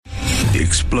the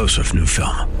explosive new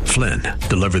film, Flynn,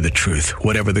 Deliver the Truth,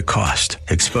 Whatever the Cost,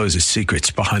 exposes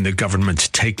secrets behind the government's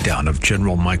takedown of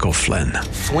General Michael Flynn.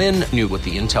 Flynn knew what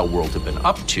the intel world had been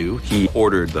up to. He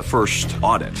ordered the first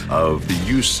audit of the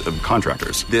use of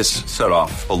contractors. This set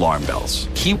off alarm bells.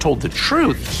 He told the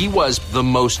truth. He was the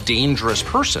most dangerous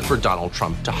person for Donald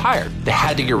Trump to hire. They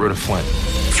had to get rid of Flynn.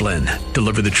 Flynn,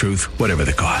 Deliver the Truth, Whatever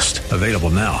the Cost. Available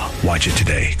now. Watch it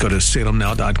today. Go to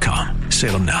salemnow.com.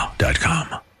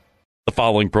 salemnow.com. The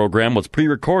following program was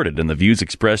pre-recorded, and the views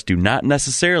expressed do not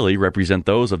necessarily represent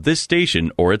those of this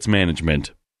station or its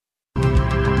management. We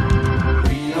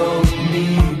don't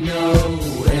need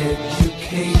no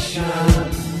education.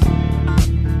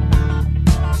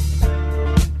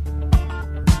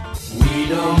 We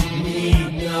don't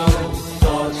need no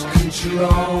thought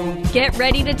control. Get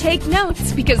ready to take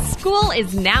notes because school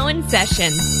is now in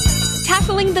session.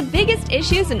 Tackling the biggest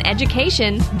issues in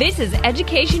education, this is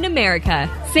Education America.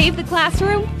 Save the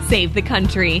classroom, save the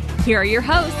country. Here are your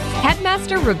hosts,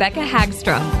 Headmaster Rebecca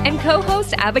Hagstrom and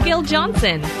co-host Abigail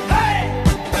Johnson. Hey,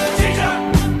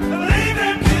 teacher, believe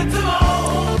in kids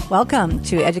alone. Welcome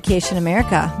to Education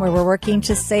America, where we're working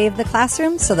to save the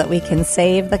classroom so that we can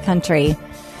save the country.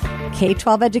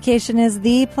 K-12 education is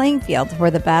the playing field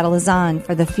where the battle is on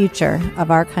for the future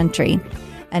of our country.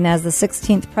 And as the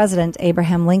 16th President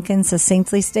Abraham Lincoln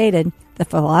succinctly stated, the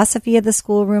philosophy of the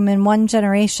schoolroom in one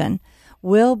generation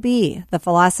will be the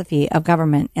philosophy of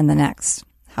government in the next.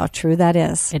 How true that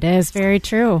is. It is very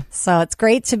true. So it's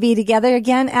great to be together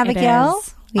again, Abigail.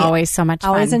 It is. Always so much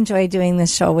fun. Always enjoy doing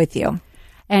this show with you.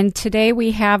 And today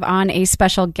we have on a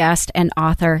special guest and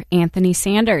author, Anthony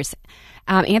Sanders.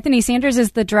 Anthony Sanders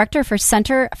is the director for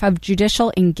Center of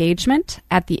Judicial Engagement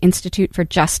at the Institute for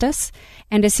Justice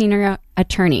and a senior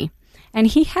attorney. And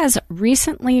he has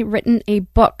recently written a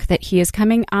book that he is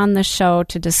coming on the show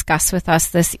to discuss with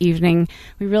us this evening.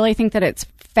 We really think that it's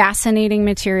fascinating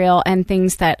material and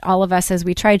things that all of us, as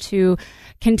we try to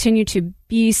continue to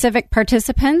be civic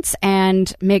participants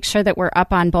and make sure that we're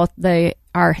up on both the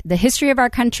history of our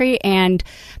country and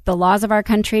the laws of our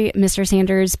country, Mr.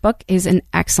 Sanders' book is an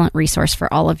excellent resource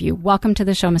for all of you. Welcome to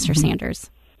the show, Mr. Sanders.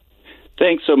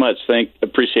 Thanks so much.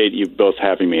 Appreciate you both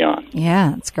having me on.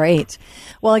 Yeah, it's great.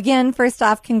 Well, again, first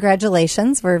off,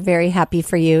 congratulations. We're very happy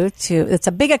for you it's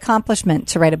a big accomplishment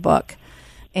to write a book.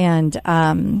 And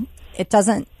it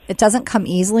doesn't come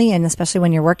easily, and especially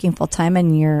when you're working full time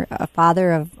and you're a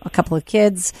father of a couple of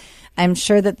kids. I'm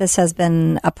sure that this has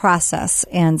been a process,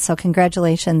 and so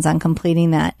congratulations on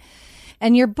completing that.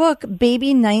 And your book,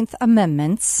 Baby Ninth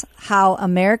Amendments, How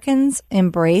Americans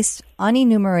Embraced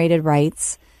Unenumerated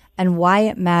Rights and Why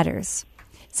It Matters.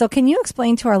 So can you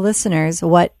explain to our listeners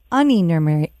what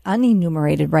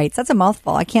unenumerated rights, that's a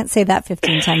mouthful. I can't say that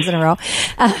 15 times in a row,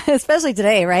 especially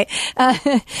today, right?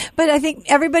 But I think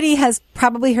everybody has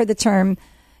probably heard the term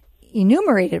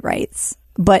enumerated rights,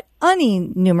 but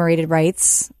unenumerated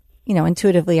rights,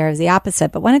 intuitively are the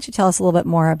opposite. But why don't you tell us a little bit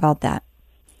more about that?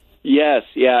 Yes,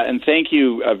 yeah, and thank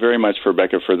you very much,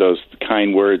 Rebecca, for those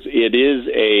kind words. It is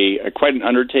quite an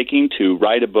undertaking to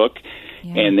write a book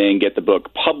and then get the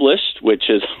book published, which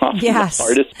is often the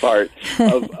hardest part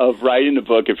of writing a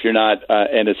book if you're not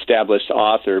an established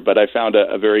author. But I found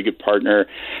a very good partner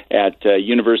at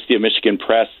University of Michigan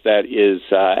Press that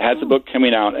has a book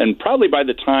coming out, and probably by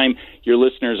the time your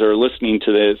listeners are listening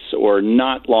to this, or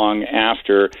not long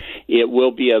after, it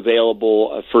will be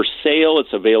available for sale.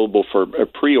 It's available for a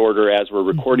pre-order as we're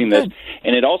recording this,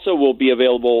 and it also will be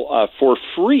available for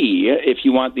free if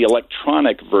you want the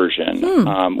electronic version,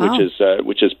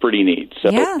 which is pretty neat.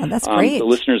 So yeah, that's great. The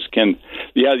listeners can,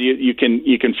 you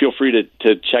can feel free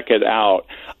to check it out.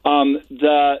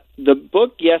 The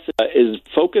book,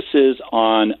 focuses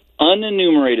on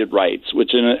unenumerated rights,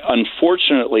 which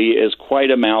unfortunately is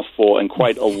quite a mouthful and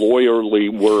quite a lawyerly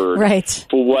word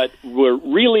for what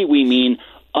really we mean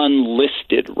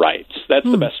unlisted rights. That's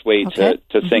the best way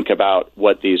to think about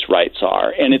what these rights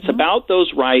are. And it's about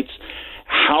those rights,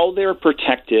 how they're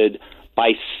protected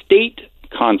by state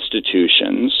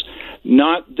constitutions,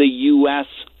 not the U.S.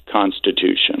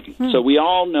 Constitution. So we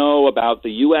all know about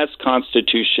the U.S.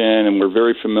 Constitution, and we're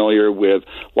very familiar with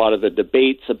a lot of the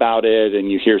debates about it,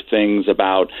 and you hear things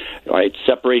about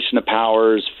separation of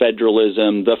powers,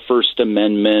 federalism, the First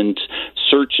Amendment,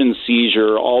 search and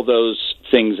seizure, all those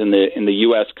things in the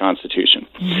U.S. Constitution.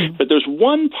 But there's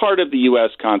one part of the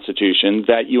U.S. Constitution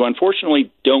that you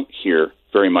unfortunately don't hear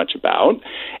very much about,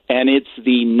 and it's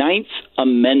the Ninth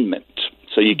Amendment.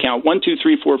 So you count 1, 2,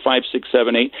 3, 4, 5, 6,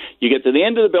 7, 8. You get to the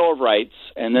end of the Bill of Rights,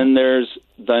 and then there's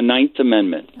the Ninth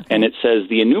Amendment. And it says,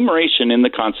 the enumeration in the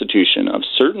Constitution of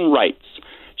certain rights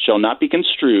shall not be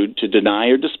construed to deny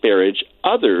or disparage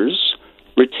others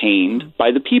retained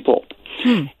by the people.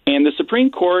 And the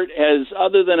Supreme Court has,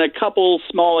 other than a couple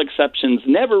small exceptions,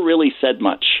 never really said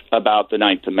much about the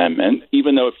Ninth Amendment,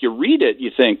 even though if you read it, you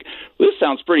think, well, this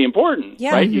sounds pretty important,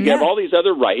 right? You have all these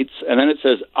other rights, and then it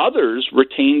says others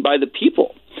retained by the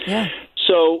people. Yeah.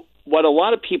 So what a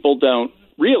lot of people don't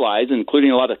realize, including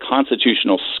a lot of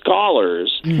constitutional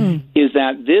scholars, is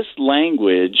that this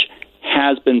language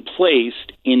has been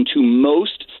placed into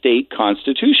most state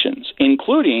constitutions,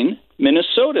 including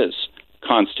Minnesota's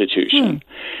Constitution.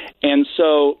 And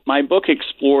so my book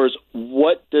explores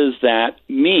what does that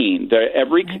mean.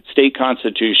 Every state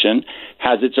constitution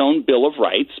has its own Bill of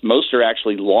Rights. Most are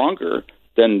actually longer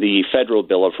than the federal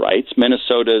Bill of Rights.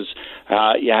 Minnesota's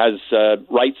has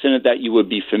rights in it that you would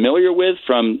be familiar with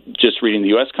from just reading the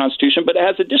U.S. Constitution, but it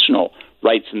has additional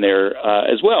rights in there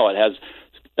as well. It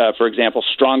has, for example,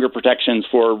 stronger protections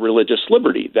for religious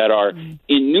liberty that are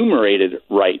enumerated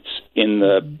rights in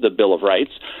the Bill of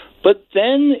Rights. But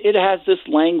then it has this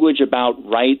language about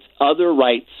rights, other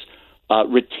rights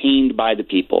retained by the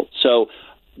people. So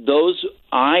those,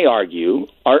 I argue,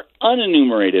 are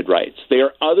unenumerated rights. They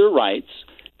are other rights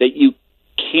that you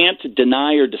can't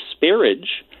deny or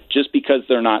disparage just because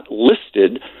they're not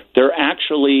listed. They're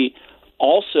actually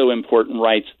also important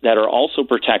rights that are also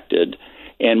protected.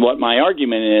 And what my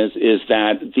argument is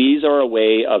that these are a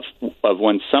way of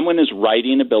when someone is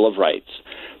writing a Bill of Rights,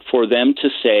 for them to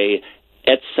say,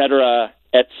 et cetera,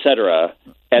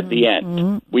 at the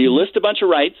end. We list a bunch of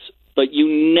rights, but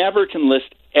you never can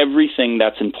list everything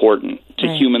that's important to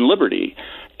human liberty.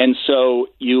 And so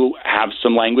you have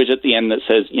some language at the end that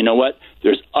says, you know what,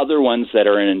 there's other ones that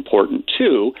are important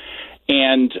too.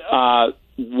 And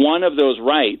one of those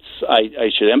rights,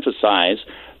 I should emphasize,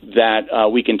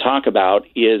 that we can talk about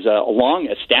is a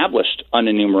long-established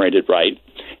unenumerated right,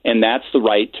 and that's the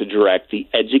right to direct the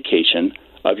education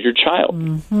of your child.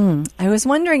 I was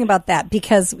wondering about that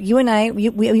because you and I,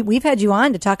 we've had you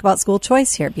on to talk about school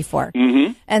choice here before.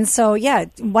 And so,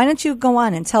 why don't you go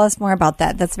on and tell us more about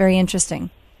that? That's very interesting.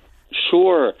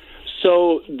 Sure.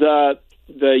 So the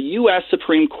U.S.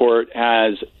 Supreme Court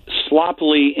has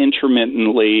sloppily,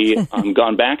 intermittently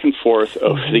gone back and forth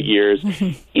over the years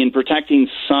in protecting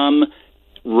some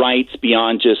rights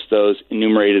beyond just those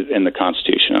enumerated in the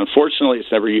Constitution. Unfortunately,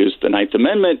 it's never used the Ninth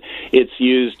Amendment. It's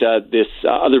used this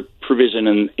other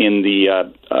provision in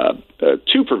the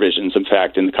two provisions, in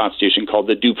fact, in the Constitution called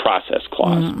the Due Process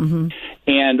Clause.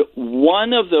 And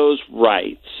one of those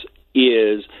rights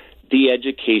is the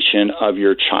education of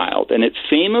your child. And it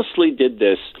famously did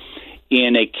this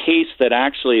in a case that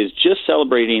actually is just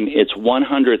celebrating its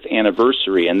 100th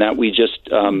anniversary, and that we just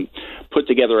put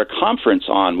together a conference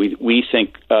on. We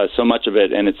think so much of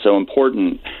it, and it's so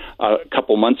important, a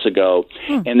couple months ago,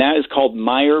 and that is called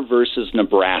Meyer versus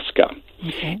Nebraska.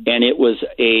 And it was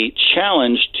a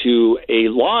challenge to a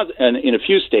law in a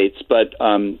few states, but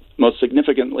most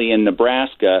significantly in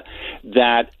Nebraska,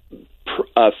 that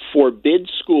forbid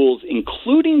schools,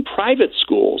 including private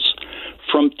schools,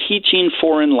 from teaching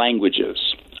foreign languages.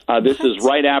 This is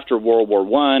right after World War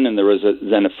I, and there was a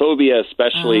xenophobia,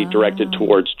 especially directed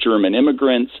towards German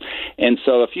immigrants. And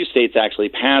so a few states actually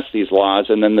passed these laws,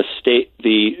 and then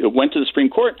it went to the Supreme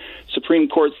Court. Supreme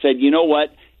Court said, you know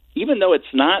what? Even though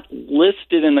it's not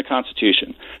listed in the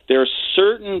Constitution, there are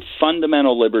certain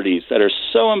fundamental liberties that are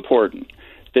so important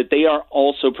that they are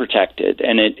also protected.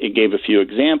 And it gave a few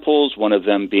examples, one of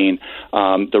them being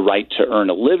the right to earn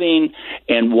a living,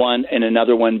 and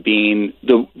another one being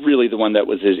the one that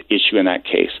was his issue in that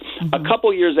case. A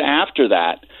couple years after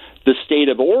that, the state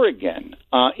of Oregon,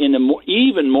 in an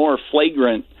even more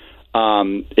flagrant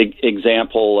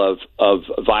example of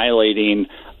violating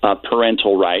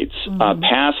parental rights,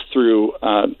 passed through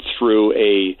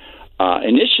a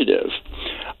initiative,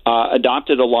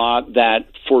 adopted a law that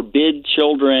forbid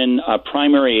children,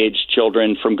 primary-age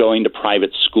children, from going to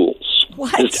private schools.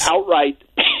 What? Just outright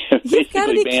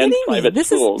basically banned private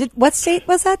schools. What state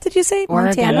was that, did you say?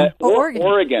 Montana? Oregon.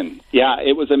 Oregon. Yeah,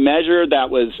 it was a measure that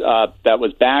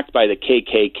was backed by the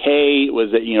KKK. It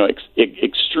was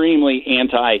extremely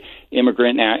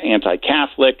anti-immigrant,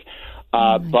 anti-Catholic,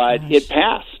 but it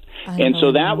passed. And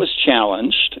so that was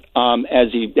challenged,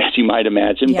 as you might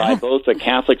imagine, by both a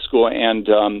Catholic school and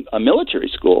a military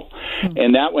school.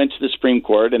 And that went to the Supreme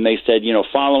Court, and they said,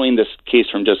 following this case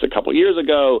from just a couple years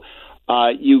ago,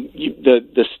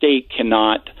 the state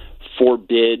cannot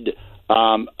forbid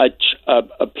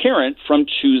a parent from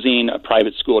choosing a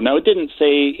private school. Now, it didn't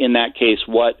say in that case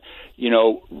what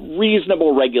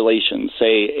reasonable regulations,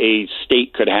 say, a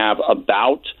state could have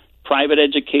about private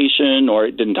education, or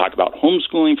it didn't talk about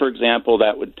homeschooling, for example.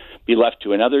 That would be left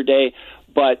to another day.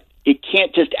 But it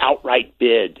can't just outright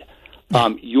bid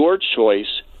your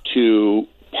choice to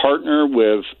partner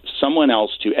with someone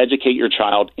else to educate your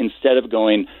child instead of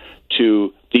going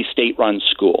to the state-run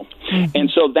school. Mm-hmm.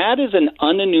 And so that is an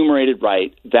unenumerated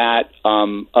right that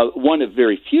one of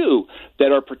very few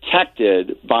that are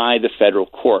protected by the federal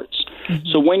courts. Mm-hmm.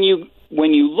 So when you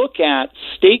look at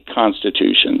state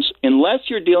constitutions, unless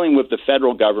you're dealing with the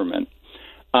federal government,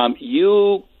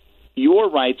 your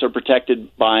rights are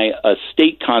protected by a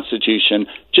state constitution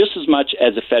just as much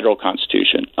as a federal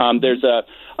constitution. There's a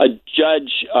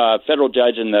federal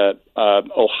judge in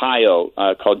Ohio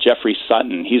called Jeffrey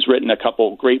Sutton. He's written a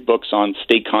couple great books on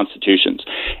state constitutions.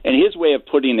 And his way of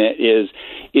putting it is,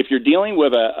 if you're dealing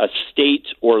with a state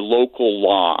or local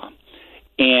law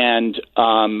and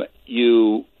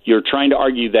you're trying to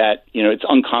argue that it's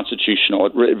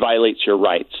unconstitutional, it violates your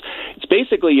rights, it's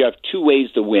basically you have two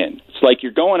ways to win. It's like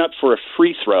you're going up for a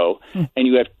free throw, and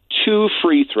you have two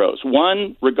free throws,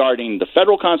 one regarding the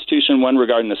federal constitution, one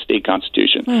regarding the state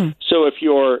constitution. So if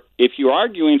you're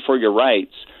arguing for your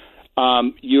rights,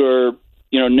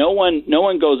 no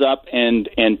one goes up and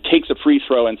takes a free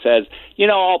throw and says,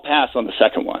 I'll pass on the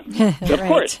second one. Of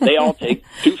course, they all take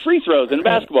two free throws in a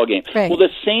basketball game. Right. Well, the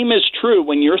same is true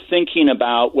when you're thinking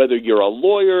about whether you're a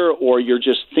lawyer or you're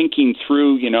just thinking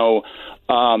through,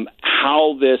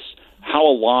 how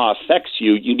a law affects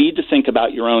you. You need to think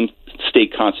about your own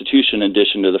state constitution in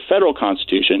addition to the federal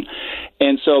constitution.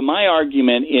 And so my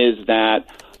argument is that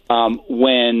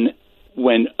when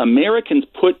Americans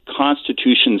put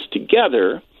constitutions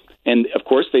together, and of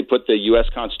course they put the U.S.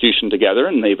 Constitution together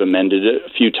and they've amended it a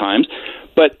few times,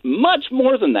 but much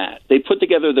more than that, they put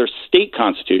together their state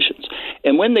constitutions.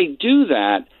 And when they do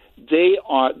that,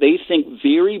 they think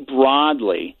very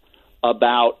broadly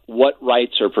about what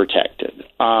rights are protected.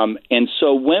 And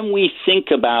so when we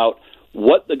think about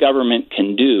what the government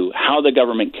can do, how the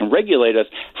government can regulate us,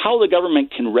 how the government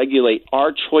can regulate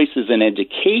our choices in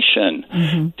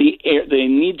education, they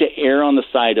need to err on the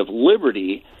side of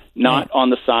liberty, not on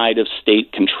the side of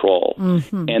state control.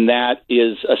 And that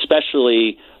is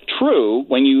especially true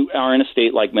when you are in a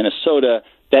state like Minnesota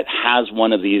that has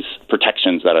one of these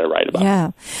protections that I write about.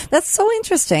 Yeah, that's so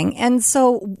interesting. And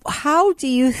so how do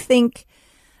you think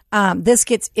this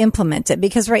gets implemented?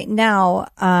 Because right now,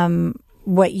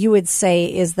 what you would say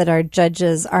is that our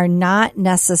judges are not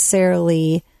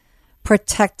necessarily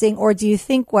protecting, or do you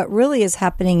think what really is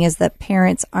happening is that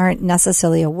parents aren't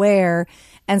necessarily aware,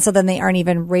 and so then they aren't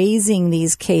even raising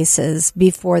these cases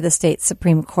before the state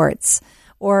Supreme Courts?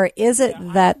 Or is it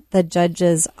that the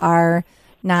judges are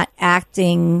not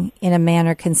acting in a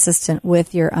manner consistent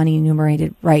with your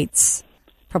unenumerated rights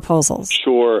proposals?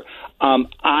 Sure.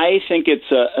 I think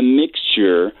it's a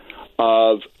mixture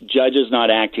of judges not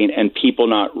acting and people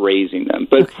not raising them.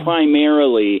 But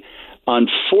primarily,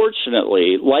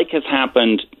 unfortunately, like has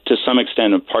happened to some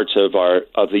extent in parts of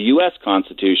the U.S.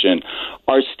 Constitution,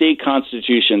 our state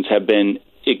constitutions have been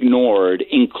ignored,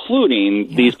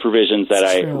 including these provisions that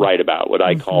I write about, what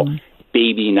I call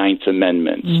baby Ninth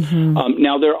Amendments.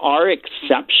 Now, there are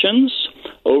exceptions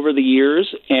over the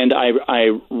years, and I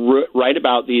write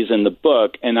about these in the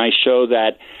book, and I show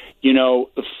that,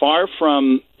 far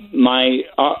from my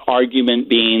argument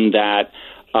being that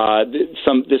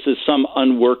this is some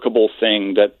unworkable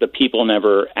thing that the people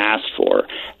never asked for.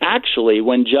 Actually,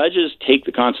 when judges take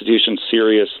the Constitution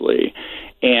seriously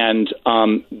and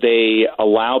they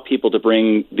allow people to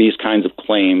bring these kinds of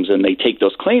claims and they take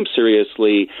those claims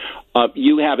seriously,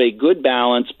 you have a good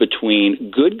balance between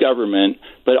good government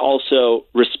but also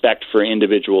respect for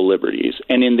individual liberties.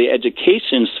 And in the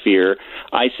education sphere,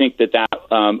 I think that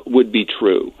would be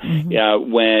true.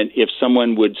 If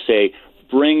someone would say,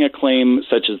 bring a claim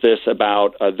such as this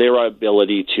about their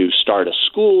ability to start a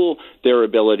school, their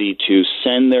ability to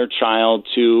send their child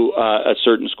to a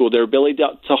certain school, their ability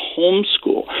to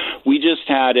homeschool. We just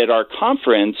had at our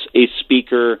conference a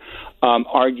speaker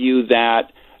argue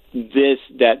that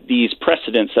these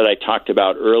precedents that I talked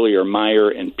about earlier, Meyer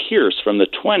and Pierce from the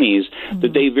 1920s,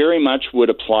 that they very much would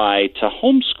apply to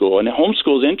homeschool. And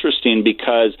homeschool is interesting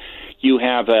because you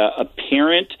have a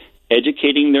parent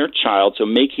educating their child, so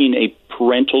making a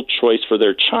parental choice for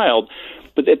their child,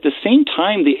 but at the same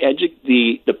time,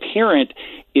 the parent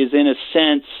is in a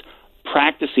sense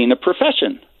practicing a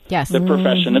profession. Yes. The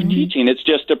profession of teaching. It's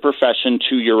just a profession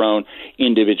to your own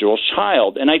individual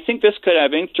child. And I think this could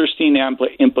have interesting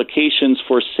implications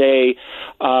for, say,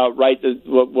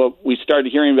 what we started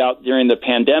hearing about during the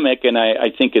pandemic, and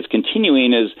I think is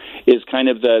continuing, is kind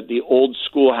of the old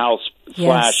schoolhouse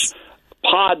 /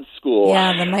 pod school.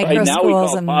 Yeah, the micro right? Now we schools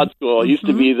call and- pod school. It used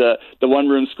to be the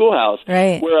one-room schoolhouse,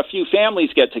 Right. where a few families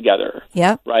get together.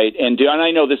 Yep. Right, and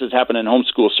I know this has happened in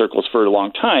homeschool circles for a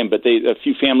long time, but a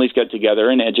few families get together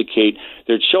and educate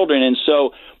their children. And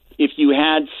so if you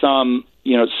had some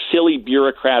silly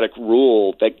bureaucratic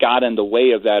rule that got in the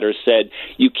way of that, or said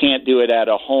you can't do it at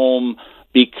a home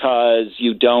because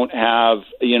you don't have,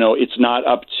 it's not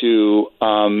up to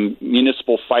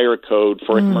municipal fire code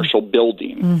for a commercial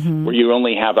building, where you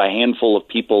only have a handful of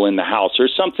people in the house, or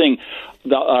something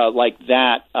like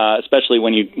that. Especially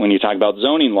when you talk about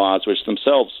zoning laws, which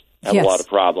themselves have Yes. a lot of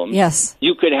problems. Yes.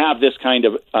 You could have this kind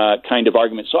of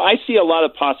argument. So I see a lot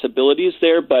of possibilities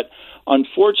there, but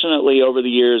unfortunately, over the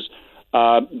years,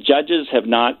 judges have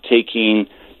not taken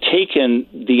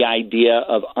the idea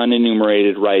of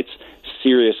unenumerated rights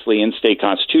seriously in state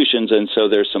constitutions, and so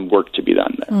there's some work to be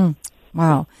done there.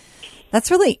 Wow,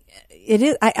 that's really it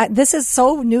is. This is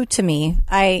so new to me.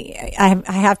 I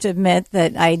have to admit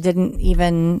that I don't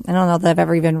know that I've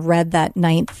ever even read that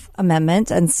 9th Amendment,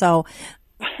 and so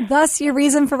thus your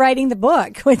reason for writing the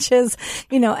book, which is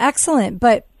excellent.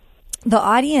 But the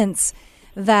audience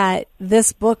that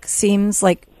this book seems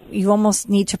like you almost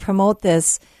need to promote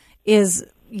this is,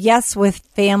 yes, with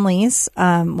families,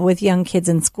 with young kids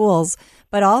in schools,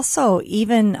 but also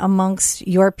even amongst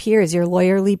your peers, your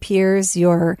lawyerly peers,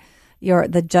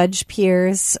 the judge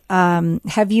peers.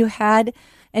 Have you had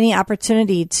any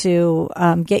opportunity to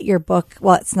get your book?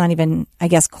 Well, it's not even, I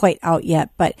guess, quite out yet,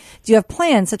 but do you have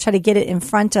plans to try to get it in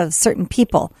front of certain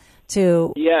people?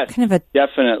 Yes,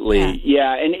 definitely.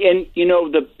 Yeah. And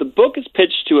the book is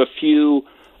pitched to a few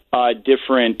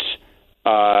different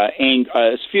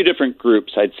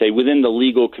groups, I'd say, within the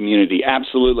legal community.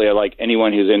 Absolutely, I like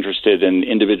anyone who's interested in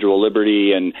individual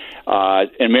liberty and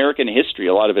American history.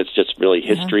 A lot of it's just really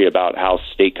history about how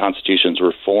state constitutions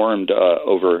were formed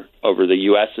over the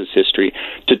U.S.'s history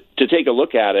to take a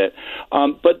look at it.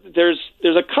 But there's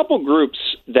a couple groups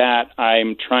that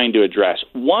I'm trying to address.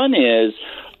 One is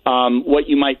what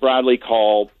you might broadly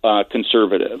call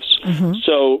conservatives.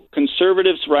 So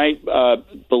conservatives,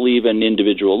 believe in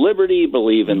individual liberty,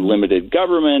 believe in limited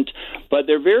government, but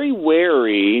they're very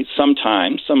wary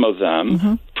sometimes, some of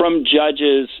them, from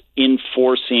judges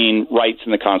enforcing rights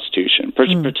in the Constitution,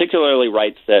 particularly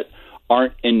rights that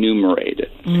aren't enumerated.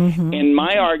 And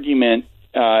my argument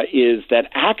is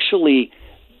that actually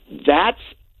that's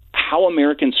how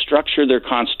Americans structure their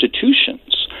constitutions.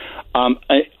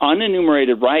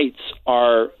 Unenumerated rights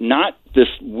are not this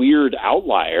weird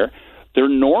outlier. They're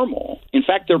normal. In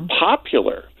fact, they're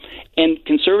popular. And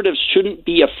conservatives shouldn't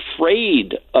be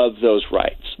afraid of those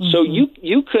rights.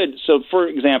 So for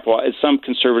example, as some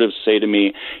conservatives say to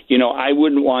me, I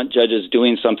wouldn't want judges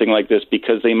doing something like this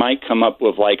because they might come up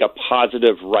with like a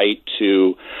positive right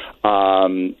to,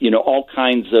 all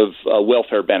kinds of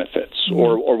welfare benefits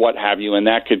or what have you, and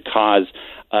that could cause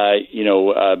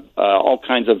all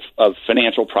kinds of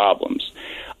financial problems.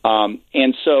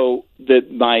 And so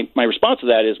my response to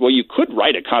that is, well, you could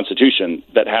write a constitution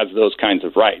that has those kinds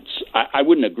of rights. I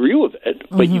wouldn't agree with it,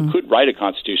 but you could write a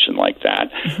constitution like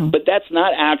that. But that's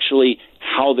not actually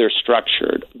how they're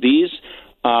structured. These,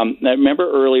 I remember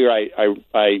earlier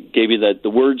I gave you the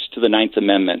words to the 9th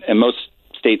Amendment, and most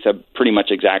states have pretty much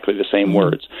exactly the same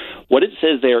words. What it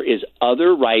says there is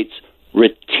other rights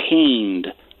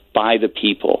retained by the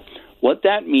people. What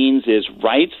that means is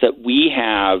rights that we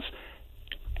have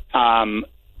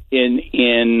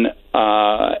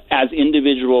as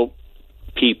individual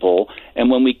people, and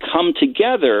when we come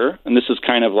together, and this is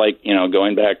kind of like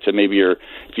going back to maybe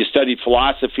if you studied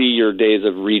philosophy, your days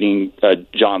of reading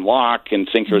John Locke and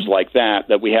thinkers like that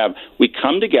we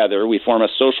come together, we form a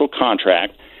social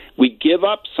contract, we give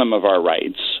up some of our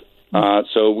rights.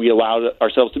 So we allow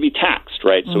ourselves to be taxed,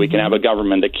 right? So we can have a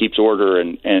government that keeps order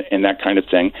and that kind of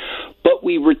thing. But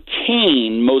we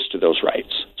retain most of those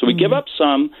rights. So we give up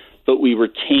some, but we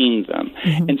retain them.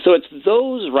 And so it's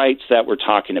those rights that we're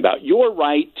talking about. Your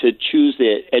right to choose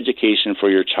the education for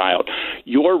your child.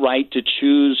 Your right to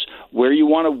choose where you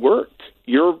want to work.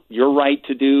 Your right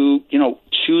to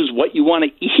choose what you want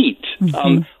to eat.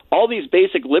 All these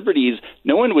basic liberties,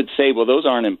 no one would say, well, those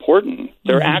aren't important.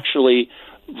 They're actually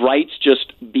rights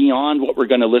just beyond what we're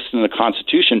going to list in the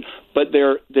Constitution, but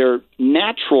they're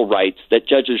natural rights that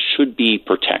judges should be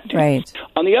protecting. Right.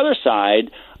 On the other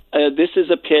side, this is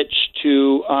a pitch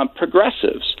to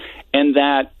progressives, and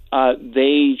that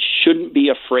they shouldn't be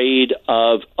afraid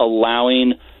of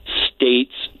allowing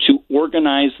states to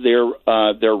organize their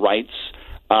rights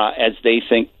as they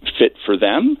think fit for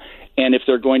them. And if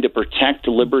they're going to protect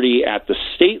liberty at the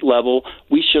state level,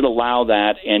 we should allow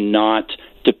that and not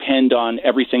depend on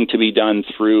everything to be done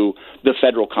through the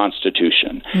federal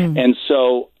Constitution. And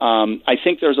so I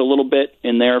think there's a little bit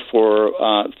in there for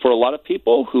a lot of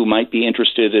people who might be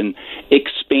interested in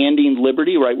expanding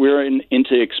liberty, right? We're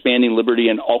into expanding liberty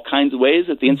in all kinds of ways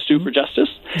at the Institute for Justice,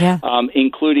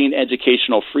 including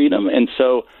educational freedom. And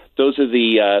so those are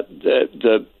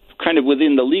the kind of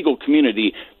within the legal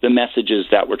community, the messages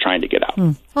that we're trying to get out.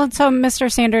 Well, so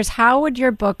Mr. Sanders, how would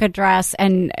your book address,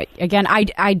 and again,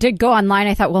 I did go online.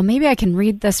 I thought, well, maybe I can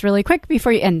read this really quick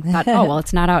before you, and thought, oh, well,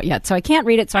 it's not out yet, so I can't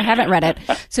read it, so I haven't read it.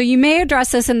 So you may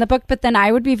address this in the book, but then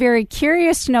I would be very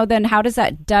curious to know then how does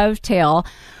that dovetail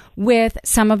with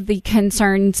some of the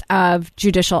concerns of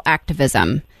judicial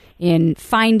activism in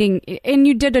finding, and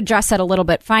you did address that a little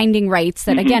bit, finding rights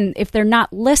that, again, if they're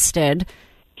not listed,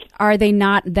 are they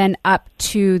not then up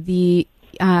to the,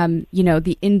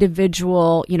 the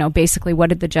individual, basically what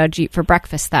did the judge eat for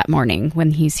breakfast that morning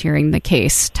when he's hearing the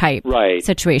case type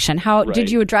situation? How did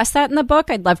you address that in the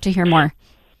book? I'd love to hear more.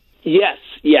 Yes.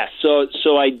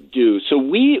 So I do. So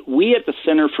we at the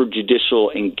Center for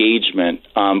Judicial Engagement,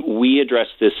 we address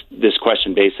this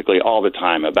question basically all the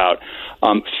time about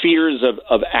fears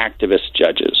of activist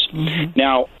judges.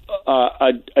 Now,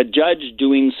 a judge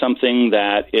doing something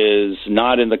that is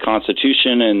not in the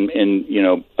Constitution and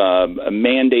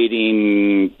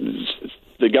mandating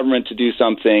the government to do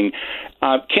something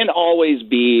can always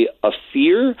be a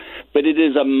fear, but it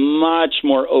is a much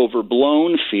more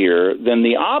overblown fear than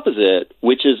the opposite,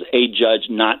 which is a judge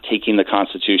not taking the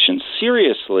Constitution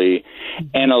seriously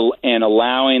and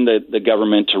allowing the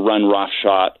government to run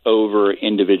roughshod over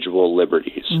individual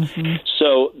liberties.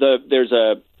 So there's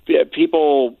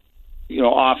people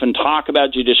often talk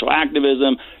about judicial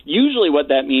activism. Usually what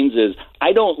that means is,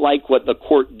 I don't like what the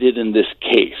court did in this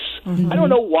case. I don't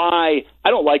know why I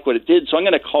don't like what it did, so I'm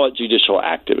going to call it judicial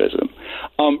activism.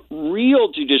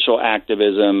 Real judicial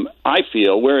activism, I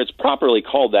feel, where it's properly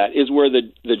called that, is where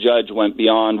the judge went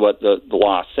beyond what the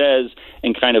law says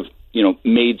and kind of,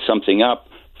 made something up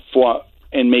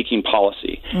in making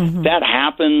policy. That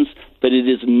happens, but it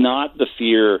is not the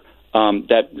fear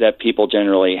that people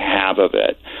generally have of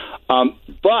it.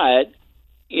 But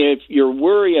if you're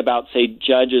worried about, say,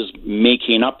 judges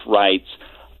making up rights,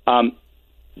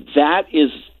 that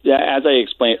is, as I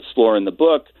explore in the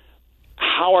book,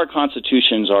 how our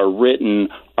constitutions are written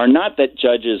are not that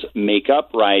judges make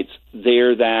up rights.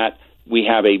 They're that we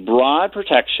have a broad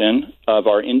protection of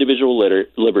our individual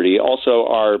liberty, also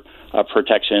our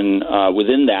protection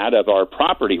within that of our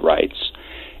property rights.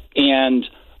 And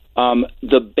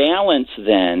the balance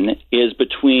then is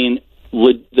between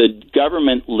the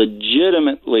government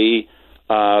legitimately,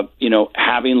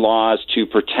 having laws to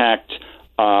protect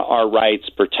our rights,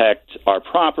 protect our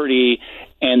property,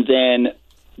 and then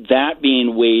that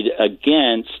being weighed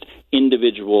against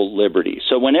individual liberty.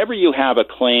 So whenever you have a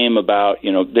claim about,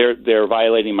 they're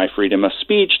violating my freedom of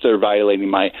speech, they're violating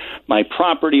my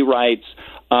property rights,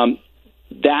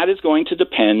 that is going to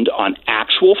depend on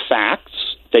actual facts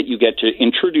that you get to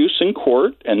introduce in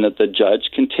court and that the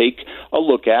judge can take a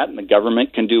look at, and the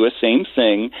government can do a same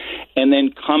thing, and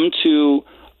then come to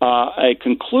a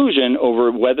conclusion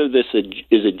over whether this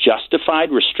is a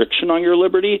justified restriction on your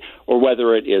liberty or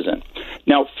whether it isn't.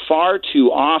 Now, far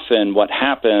too often what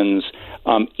happens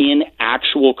in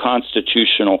actual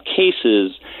constitutional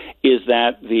cases is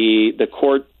that the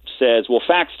court says, well,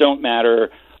 facts don't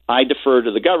matter, I defer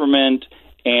to the government,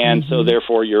 and so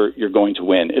therefore you're going to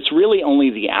win. It's really only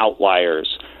the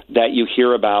outliers that you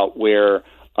hear about where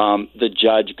the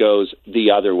judge goes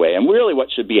the other way. And really what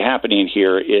should be happening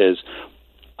here is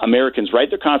Americans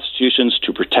write their constitutions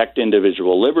to protect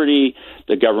individual liberty.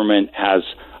 The government has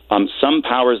some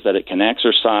powers that it can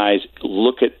exercise,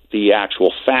 look at the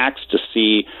actual facts to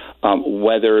see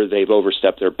whether they've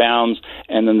overstepped their bounds,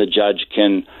 and then the judge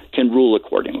can rule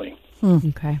accordingly.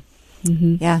 Okay.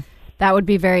 Yeah. That'd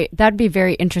be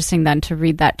very interesting then to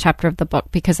read that chapter of the book,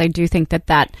 because I do think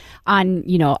that on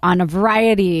a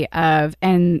variety of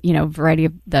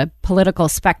the political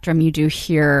spectrum, you do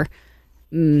hear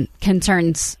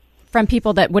concerns from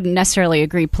people that wouldn't necessarily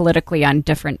agree politically on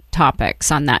different topics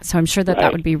on that. So I'm sure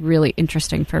that would be really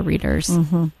interesting for readers.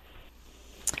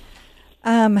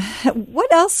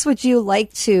 What else would you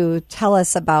like to tell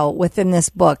us about within this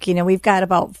book? We've got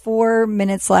about 4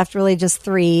 minutes left, really just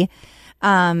 3.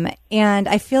 And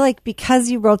I feel like because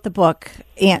you wrote the book,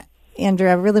 Andrew,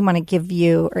 I really want to give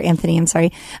you, or Anthony, I'm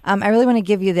sorry, I really want to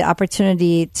give you the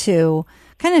opportunity to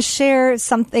kind of share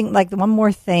something, like one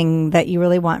more thing that you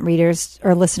really want readers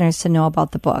or listeners to know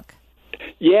about the book.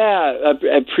 Yeah,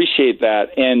 I appreciate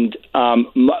that. And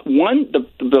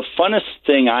the funnest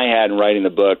thing I had in writing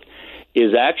the book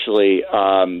is actually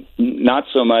not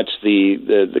so much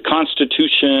the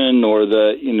Constitution or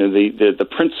the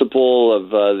principle of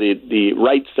the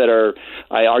rights that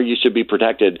I argue should be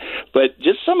protected, but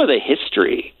just some of the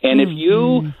history. And if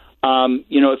you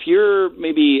if you're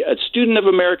maybe a student of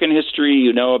American history,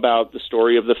 you know about the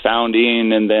story of the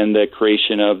founding and then the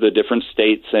creation of the different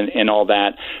states and all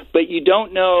that, but you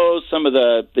don't know some of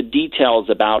the details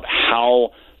about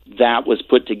how that was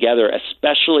put together,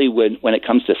 especially when it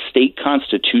comes to state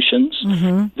constitutions,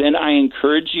 then I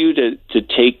encourage you to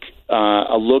take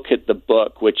a look at the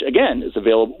book, which again is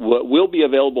will be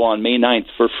available on May 9th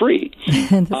for free.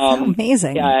 That's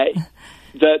amazing.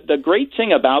 The great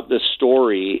thing about this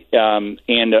story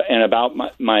and about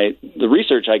the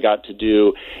research I got to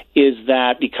do is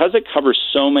that because it covers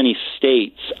so many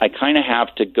states, I kind of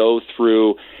have to go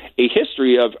through a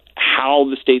history of how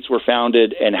the states were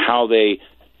founded and how they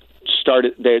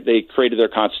started. They created their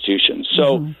constitution.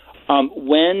 So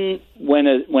when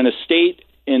a state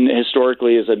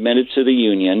historically is admitted to the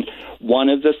Union, one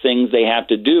of the things they have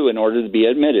to do in order to be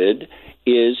admitted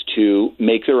is to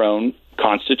make their own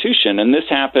constitution. And this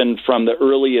happened from the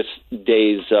earliest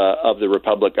days of the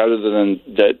Republic, other than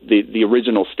the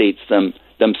original states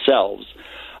themselves.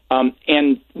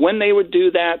 And when they would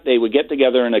do that, they would get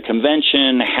together in a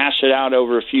convention, hash it out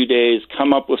over a few days,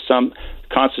 come up with some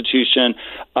constitution.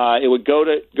 It would go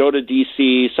to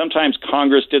D.C. Sometimes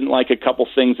Congress didn't like a couple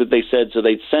things that they said, so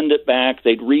they'd send it back,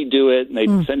 they'd redo it, and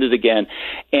they'd send it again.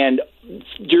 And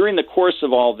during the course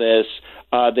of all this,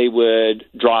 they would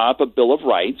draw up a Bill of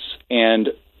Rights, and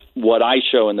what I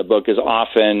show in the book is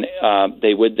often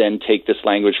they would then take this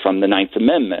language from the Ninth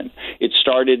Amendment. It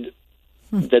started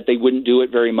that they wouldn't do it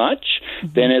very much.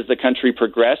 Then as the country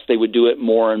progressed, they would do it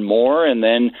more and more. And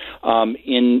then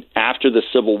after the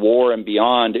Civil War and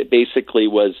beyond, it basically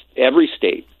was every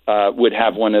state would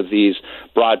have one of these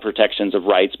broad protections of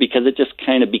rights, because it just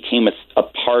kind of became a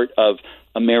part of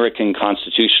American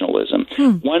constitutionalism.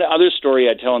 One other story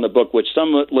I tell in the book, which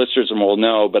some listeners will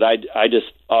know, but I'll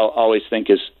always think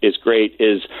is great,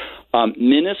 is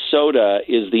Minnesota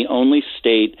is the only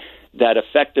state that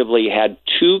effectively had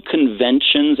two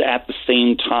conventions at the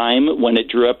same time when it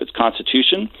drew up its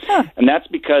constitution. And that's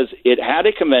because it had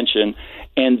a convention,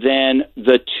 and then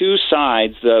the two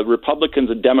sides, the Republicans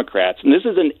and Democrats, and this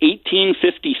is in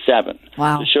 1857,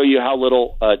 to show you how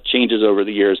little changes over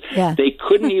the years, they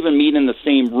couldn't even meet in the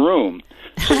same room.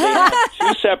 So they had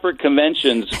two separate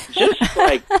conventions, just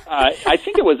like I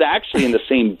think it was actually in the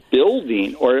same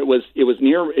building, or it was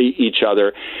near each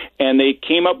other, and they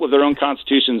came up with their own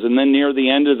constitutions. And then near the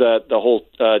end of the whole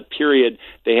period,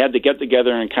 they had to get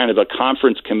together in kind of a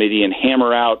conference committee and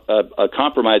hammer out a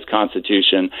compromise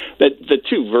constitution. But the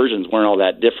two versions weren't all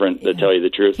that different, to tell you the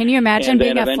truth. Can you imagine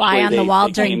being a fly on the wall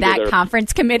during that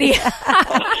conference committee?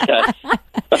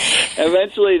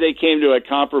 Eventually, they came to a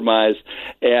compromise,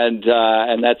 and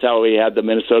that's how we had the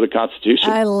Minnesota Constitution.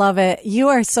 I love it. You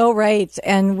are so right,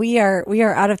 and we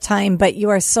are out of time, but you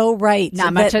are so right.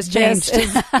 Not much has changed.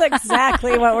 This is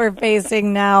exactly what we're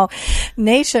facing now,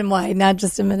 nationwide, not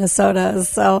just in Minnesota.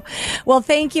 So, well,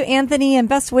 thank you, Anthony, and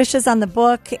best wishes on the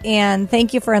book, and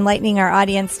thank you for enlightening our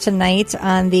audience tonight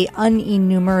on the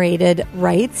unenumerated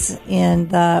rights in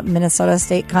the Minnesota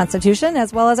State Constitution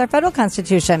as well as our federal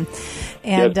Constitution.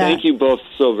 And thank you both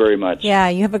so very much. Yeah,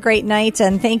 you have a great night,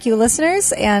 and thank you,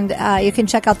 listeners. And you can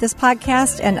check out this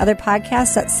podcast and other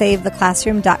podcasts at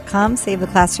SaveTheClassroom.com,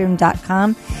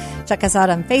 SaveTheClassroom.com. Check us out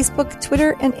on Facebook,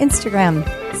 Twitter, and Instagram.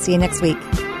 See you next week.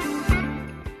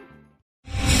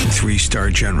 3-star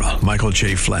General Michael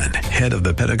J. Flynn, head of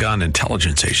the Pentagon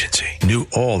Intelligence Agency, knew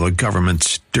all the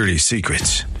government's dirty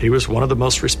secrets. He was one of the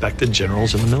most respected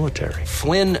generals in the military.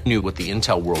 Flynn knew what the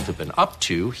intel world had been up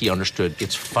to. He understood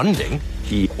its funding.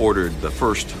 He ordered the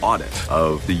first audit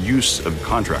of the use of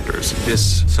contractors.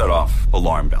 This set off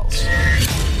alarm bells.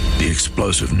 The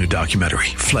explosive new documentary,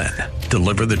 Flynn,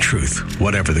 Deliver the Truth,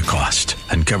 Whatever the Cost,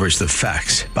 uncovers the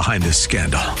facts behind this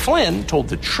scandal. Flynn told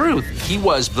the truth. He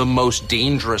was the most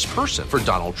dangerous person for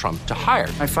Donald Trump to hire.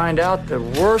 I find out the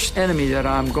worst enemy that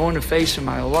I'm going to face in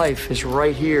my life is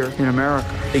right here in America.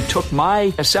 They took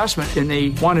my assessment and they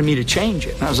wanted me to change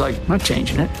it. And I was like, I'm not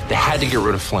changing it. They had to get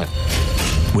rid of Flynn.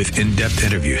 With in-depth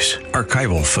interviews,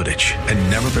 archival footage,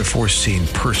 and never-before-seen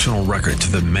personal records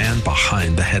of the man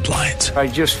behind the headlines. I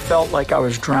just felt like I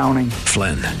was drowning.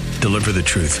 Flynn, Deliver the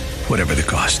Truth, Whatever the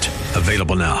Cost.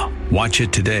 Available now. Watch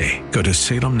it today. Go to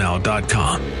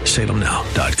salemnow.com.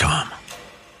 salemnow.com.